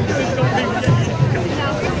those names to stop people getting it.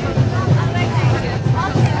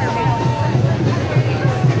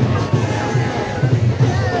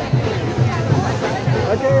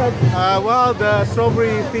 Okay, well, the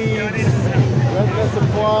strawberry thieves, let's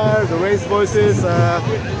inquire, the raised voices,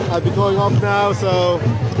 I'll be going off now, so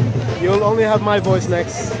you'll only have my voice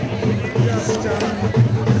next.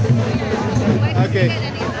 Okay.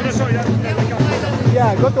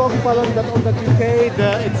 Yeah, go to OccupyLondon.org.uk,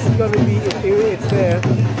 it's going to be, it's there.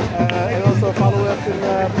 And also follow us in, if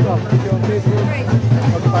you're on Facebook,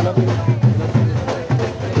 OccupyLondon.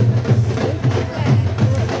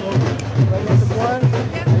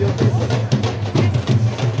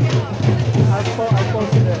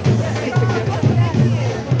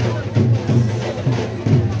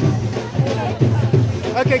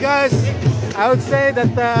 Okay, guys, I would say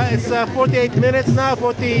that it's 48 minutes now,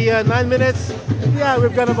 49 minutes. Yeah,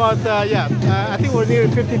 we've got about, I think we're near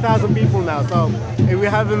 50,000 people now, so we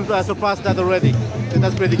haven't surpassed that already. And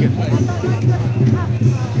that's pretty good.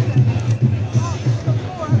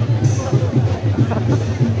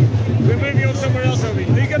 We're moving on somewhere else, are we?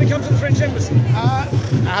 Are you going to come to the French embassy? I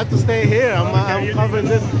have to stay here. I'm covering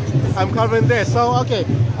this. I'm covering this. So, okay.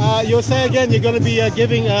 You'll say again, you're going to be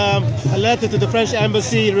giving a letter to the French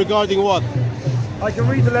embassy regarding what? I can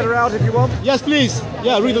read the letter out if you want. Yes, please.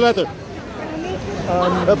 Yeah, read the letter.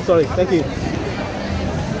 Oops, sorry. Thank you.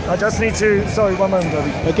 I just need to. Sorry, one moment,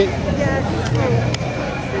 Debbie. Okay.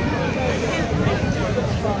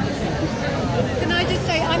 Can I just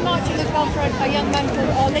say, I'm marching as well for a young man called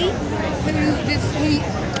Ollie,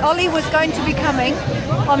 Ollie was going to be coming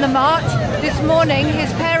on the march. This morning,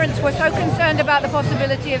 his parents were so concerned about the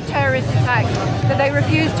possibility of terrorist attacks that they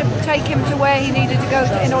refused to take him to where he needed to go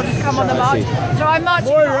in order to come on the march. So I'm marching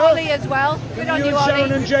for Ollie as well. Good on you, Ollie.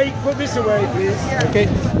 Sharon and Jake, put this away, please. Okay,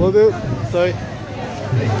 will do. Sorry.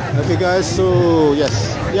 Okay, guys, so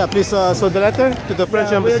yes. Yeah, please, so the letter to the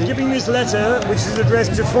French embassy. We're giving this letter, which is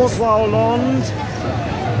addressed to François Hollande,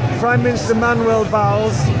 Prime Minister Manuel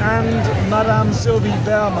Valls, and Madame Sylvie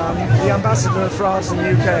Berman, the Ambassador of France in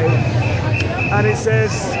the UK. And it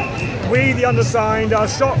says, we, the undersigned, are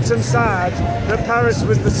shocked and sad that Paris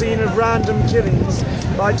was the scene of random killings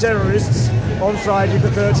by terrorists on Friday the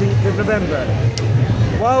 13th of November.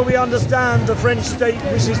 While we understand the French state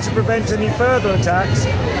wishes to prevent any further attacks,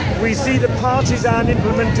 we see the partisan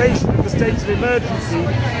implementation of the state of emergency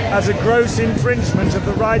as a gross infringement of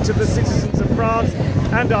the right of the citizens of France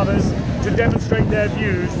and others to demonstrate their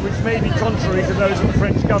views, which may be contrary to those of the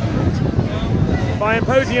French government. By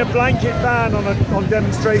imposing a blanket ban on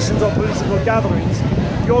demonstrations or political gatherings,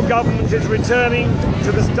 your government is returning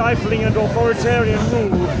to the stifling and authoritarian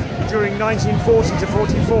rule during 1940 to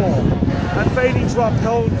 44, and failing to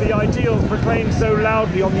uphold the ideals proclaimed so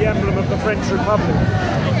loudly on the emblem of the French Republic: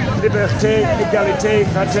 liberté, égalité,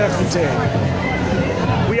 fraternité.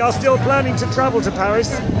 We are still planning to travel to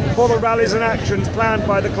Paris for the rallies and actions planned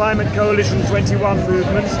by the Climate Coalition 21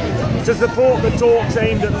 movement to support the talks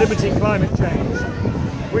aimed at limiting climate change.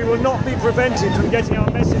 We will not be prevented from getting our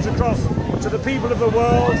message across to the people of the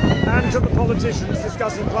world and to the politicians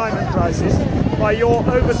discussing climate crisis by your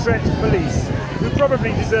overstretched police, who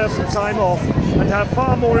probably deserve some time off and have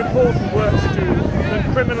far more important work to do than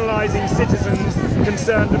criminalising citizens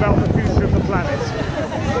concerned about the future of the planet.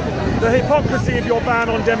 The hypocrisy of your ban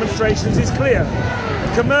on demonstrations is clear.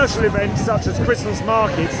 Commercial events such as Christmas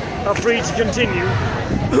markets are free to continue,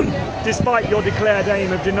 despite your declared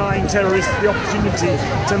aim of denying terrorists the opportunity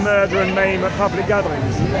to murder and maim at public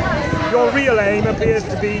gatherings. Your real aim appears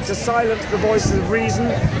to be to silence the voices of reason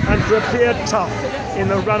and to appear tough in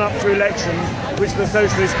the run-up to elections, which the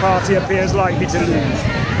Socialist Party appears likely to lose.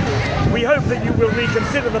 We hope that you will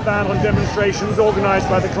reconsider the ban on demonstrations organised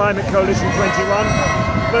by the Climate Coalition 21,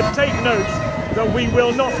 but take note that we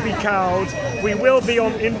will not be cowed. We will be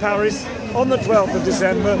in Paris on the 12th of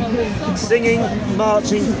December, singing,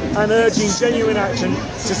 marching and urging genuine action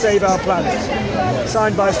to save our planet.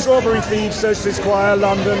 Signed by Strawberry Thieves Socialist Choir,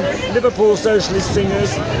 London, Liverpool Socialist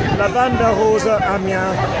Singers, La Banda Rosa,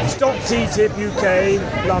 Amiens, Stop TTIP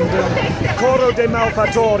UK, London, Coro dei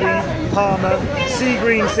Malfattori, Parma, Sea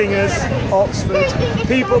Green Singers, Oxford,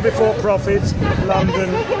 People Before Profit,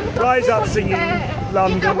 London, Rise Up Singing,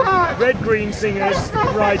 London, Red Green Singers,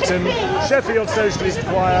 Brighton, Sheffield Socialist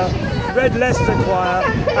Choir, Red Leicester Choir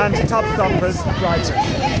and Tub Thumpers, Brighton.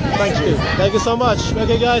 Thank you. Thank you so much.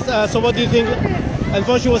 Okay guys, so what do you think?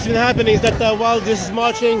 Unfortunately what's been happening is that while this is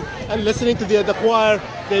marching and listening to the choir,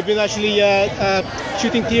 they've been actually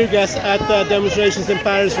shooting tear gas at demonstrations in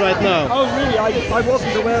Paris right now. Oh really? I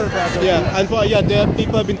wasn't aware of that. Yeah, and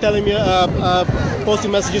people have been telling me,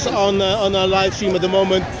 posting messages on our live stream at the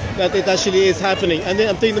moment that it actually is happening. And then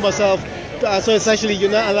I'm thinking to myself, so it's actually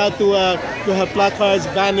you're not allowed to have placards,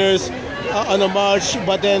 banners on a march,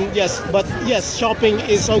 but yes, shopping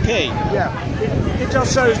is okay. Yeah, it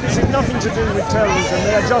just shows this is nothing to do with terrorism.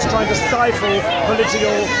 They are just trying to stifle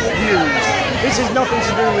political views. This is nothing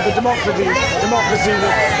to do with the democracy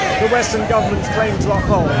that the Western governments claim to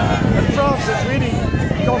uphold. And France has really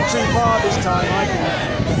gone too far this time, I think.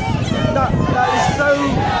 That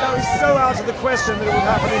is so out of the question that it would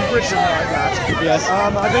happen in Britain like that. Yes.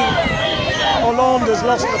 I think Hollande has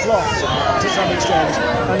lost the plot to some extent,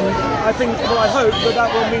 and I hope that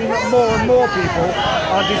will mean that more and more people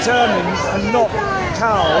are determined and not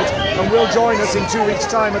cowed and will join us in 2 weeks'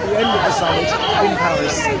 time at the end of the summit in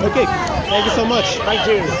Paris. Okay, thank you so much. Thank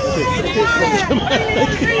you.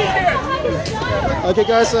 Okay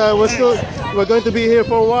guys, we're going to be here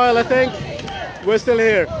for a while, I think. We're still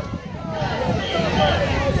here.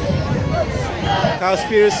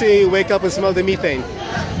 Conspiracy, wake up and smell the methane.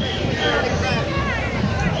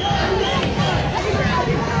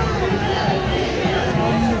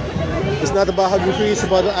 It's not about hugging trees, it's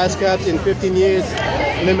about the ice caps in 15 years.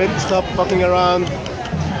 Limit, stop fucking around.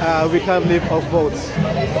 We can't live off boats.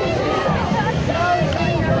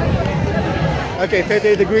 Okay,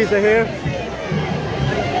 38 degrees are here.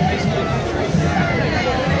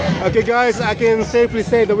 Okay guys, I can safely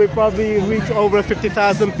say that we probably reach over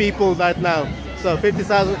 50,000 people right now. So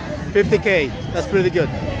 50,000, 50K, that's pretty good.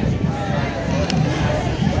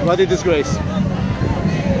 What a disgrace.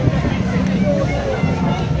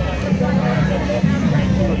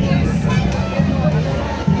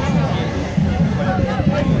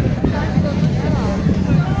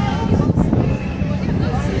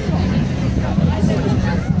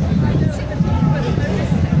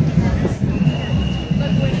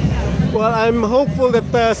 Well, I'm hopeful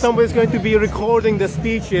that somebody's going to be recording the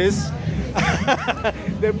speeches.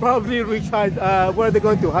 They probably reach Hyde, where are they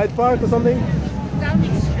going to? Hyde Park or something?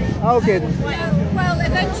 Downing Street. Okay. Well,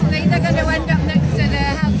 eventually they're going to end up next to the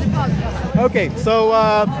House of Parliament. Okay, so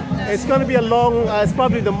it's going to be a long, it's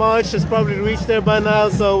probably the march has probably reached there by now,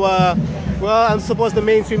 so well, I suppose the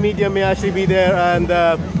mainstream media may actually be there and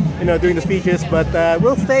doing the speeches, but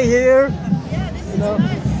we'll stay here.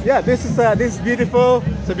 Yeah, this is nice. Yeah, this is beautiful.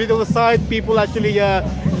 It's a beautiful sight. People actually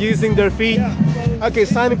using their feet. Okay,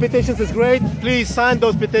 signing petitions is great. Please sign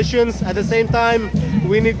those petitions. At the same time,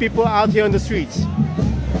 we need people out here on the streets.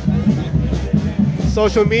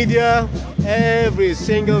 Social media, every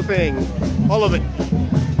single thing, all of it.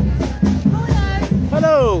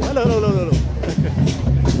 Hello, hello, hello, hello, hello.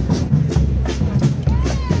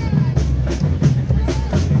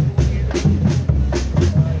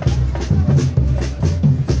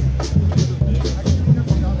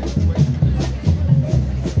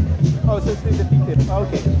 Oh, so it's the TTIP.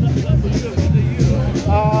 Okay.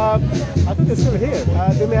 I think it's still here.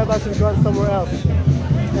 They may have actually gone somewhere else.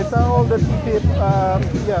 It's all the TTIP.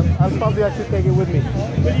 Yeah, I'll probably actually take it with me.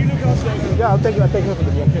 Will you look after it? Yeah, I'll take it with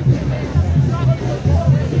me. Okay.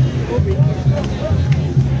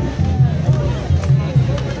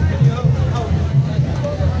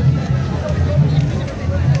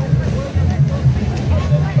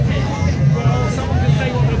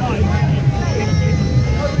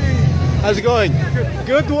 How's it going?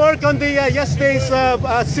 Good work on the yesterday's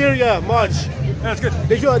Syria march. That's good.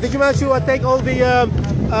 Did you manage to take all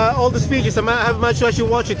the speeches? I haven't managed to actually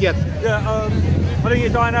watch it yet. Yeah, I didn't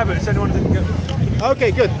get Diane Abbott's, anyone didn't get.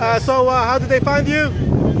 Okay, good. So how did they find you?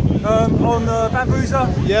 On Bambuser.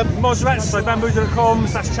 Yep. Mosrats, so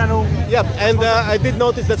bambuser.com/channel. Yep. And I did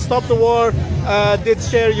notice that Stop the War did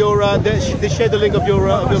share your they shared the link of your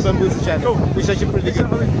Bambuser channel, Cool. which is actually pretty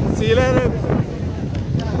good. See you later.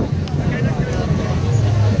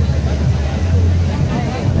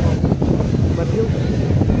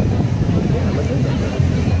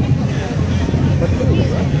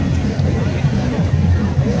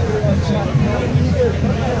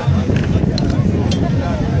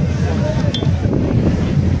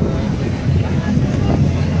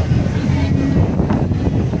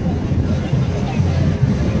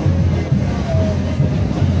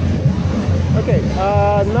 Okay,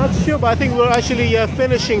 not sure, but I think we're actually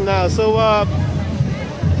finishing now. So,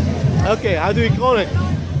 okay, how do we call it?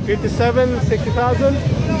 57, 60,000?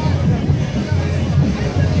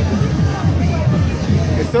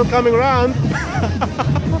 It's still coming around.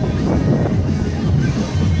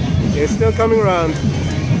 It's still coming around.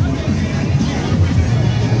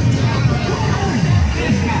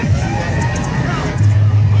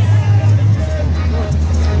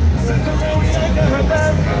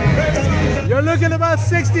 You're looking about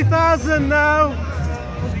 60,000 now.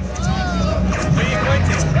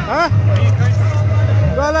 Huh?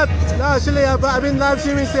 Well, no, actually, I've been live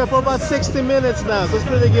streaming here for about 60 minutes now, so it's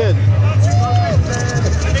pretty good. I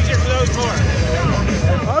think there's loads more.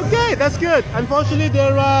 Okay, that's good. Unfortunately,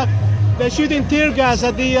 they're shooting tear gas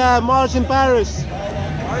at the march in Paris.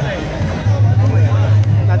 Are they?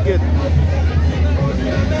 Not good.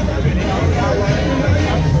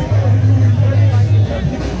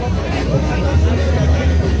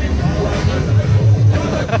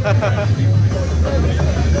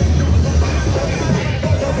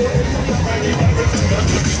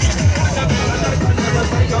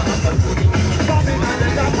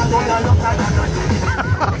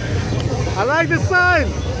 I like the sign.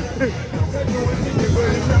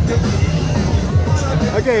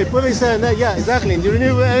 Okay, police saying that, yeah, exactly. The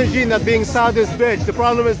renewable energy not being Saudi's bitch. The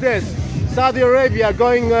problem is this: Saudi Arabia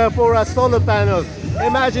going for solar panels.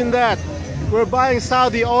 Imagine that. We're buying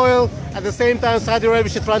Saudi oil at the same time Saudi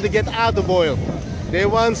Arabia is trying to get out of oil. They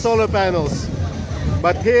want solar panels,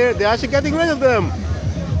 but here they're actually getting rid of them.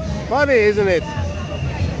 Funny, isn't it?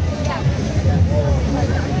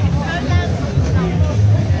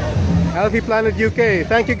 Healthy Planet UK.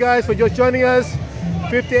 Thank you guys for just joining us.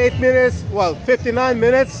 58 minutes, well, 59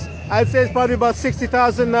 minutes. I'd say it's probably about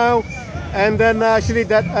 60,000 now. And then actually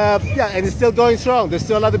that, yeah, and it's still going strong. There's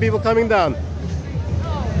still a lot of people coming down.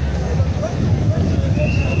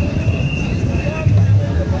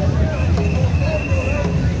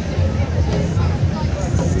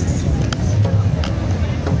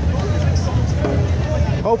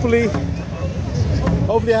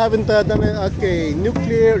 Hopefully I haven't done it. Okay,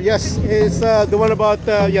 nuclear. Yes, it's the one about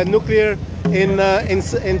yeah, nuclear in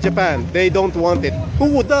Japan. They don't want it.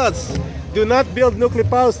 Who does? Do not build nuclear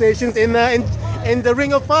power stations in the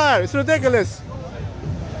Ring of Fire. It's ridiculous.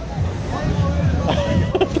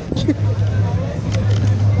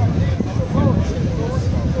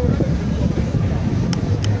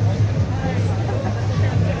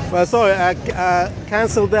 Well, sorry, I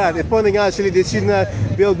cancelled that. It's pointing out actually they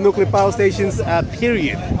shouldn't build nuclear power stations,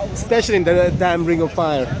 period. Especially in the damn Ring of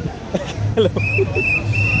Fire. Hello.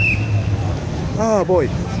 Oh boy.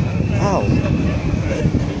 Ow.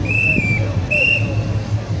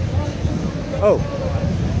 Oh.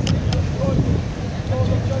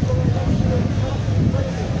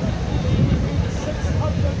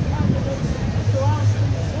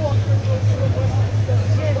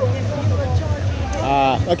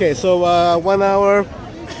 Okay, so 1 hour,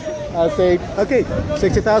 I'll say, okay,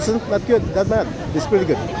 60,000, not good, not bad. It's pretty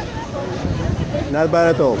good. Not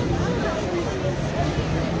bad at all.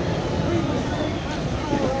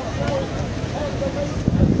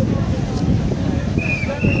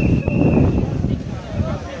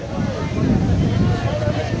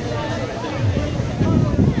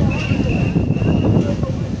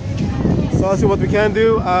 So I'll see what we can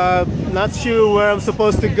do. Not sure where I'm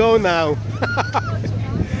supposed to go now.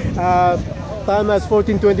 Time has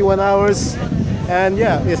 14:21 hours, and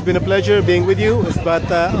yeah, it's been a pleasure being with you. It's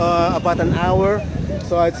about an hour,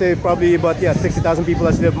 so I'd say probably about 60,000 people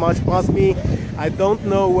actually have marched past me. I don't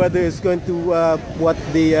know whether it's going to what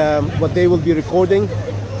they will be recording.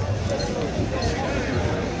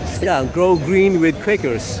 Yeah, grow green with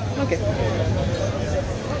Quakers. Okay,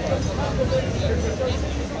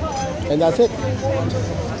 and that's it.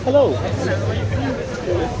 Hello.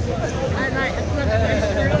 I like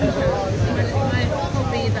my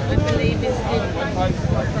hobby that I believe is in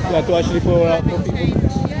Yeah, to actually for people. change.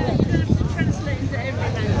 Yeah, you don't have to translate into every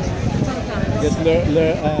language. Sometimes. Just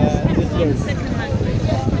learn. Second language.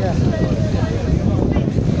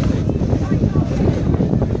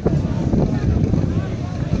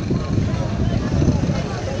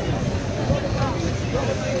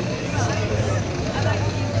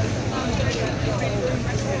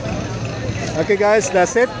 Okay guys,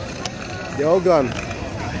 that's it. They're all gone.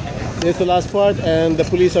 Here's the last part and the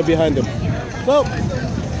police are behind them. So,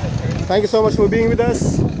 thank you so much for being with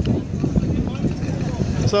us.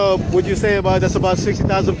 So, would you say that's about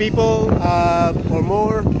 60,000 people or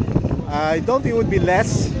more? I don't think it would be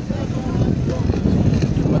less.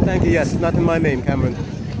 But thank you, yes, not in my name, Cameron.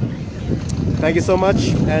 Thank you so much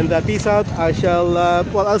and peace out. I shall,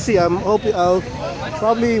 well, I'll see. I'm hoping I'll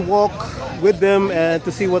probably walk with them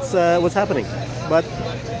to see what's happening. But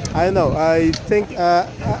I don't know. I think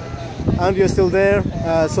Andrea's still there.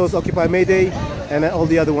 So is Occupy Mayday, and all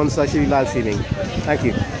the other ones actually live streaming. Thank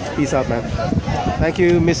you. Peace out, man. Thank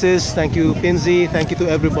you, Mrs. Thank you, Pinsy. Thank you to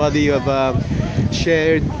everybody who have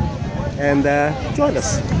shared and joined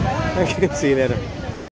us. Thank you. See you later.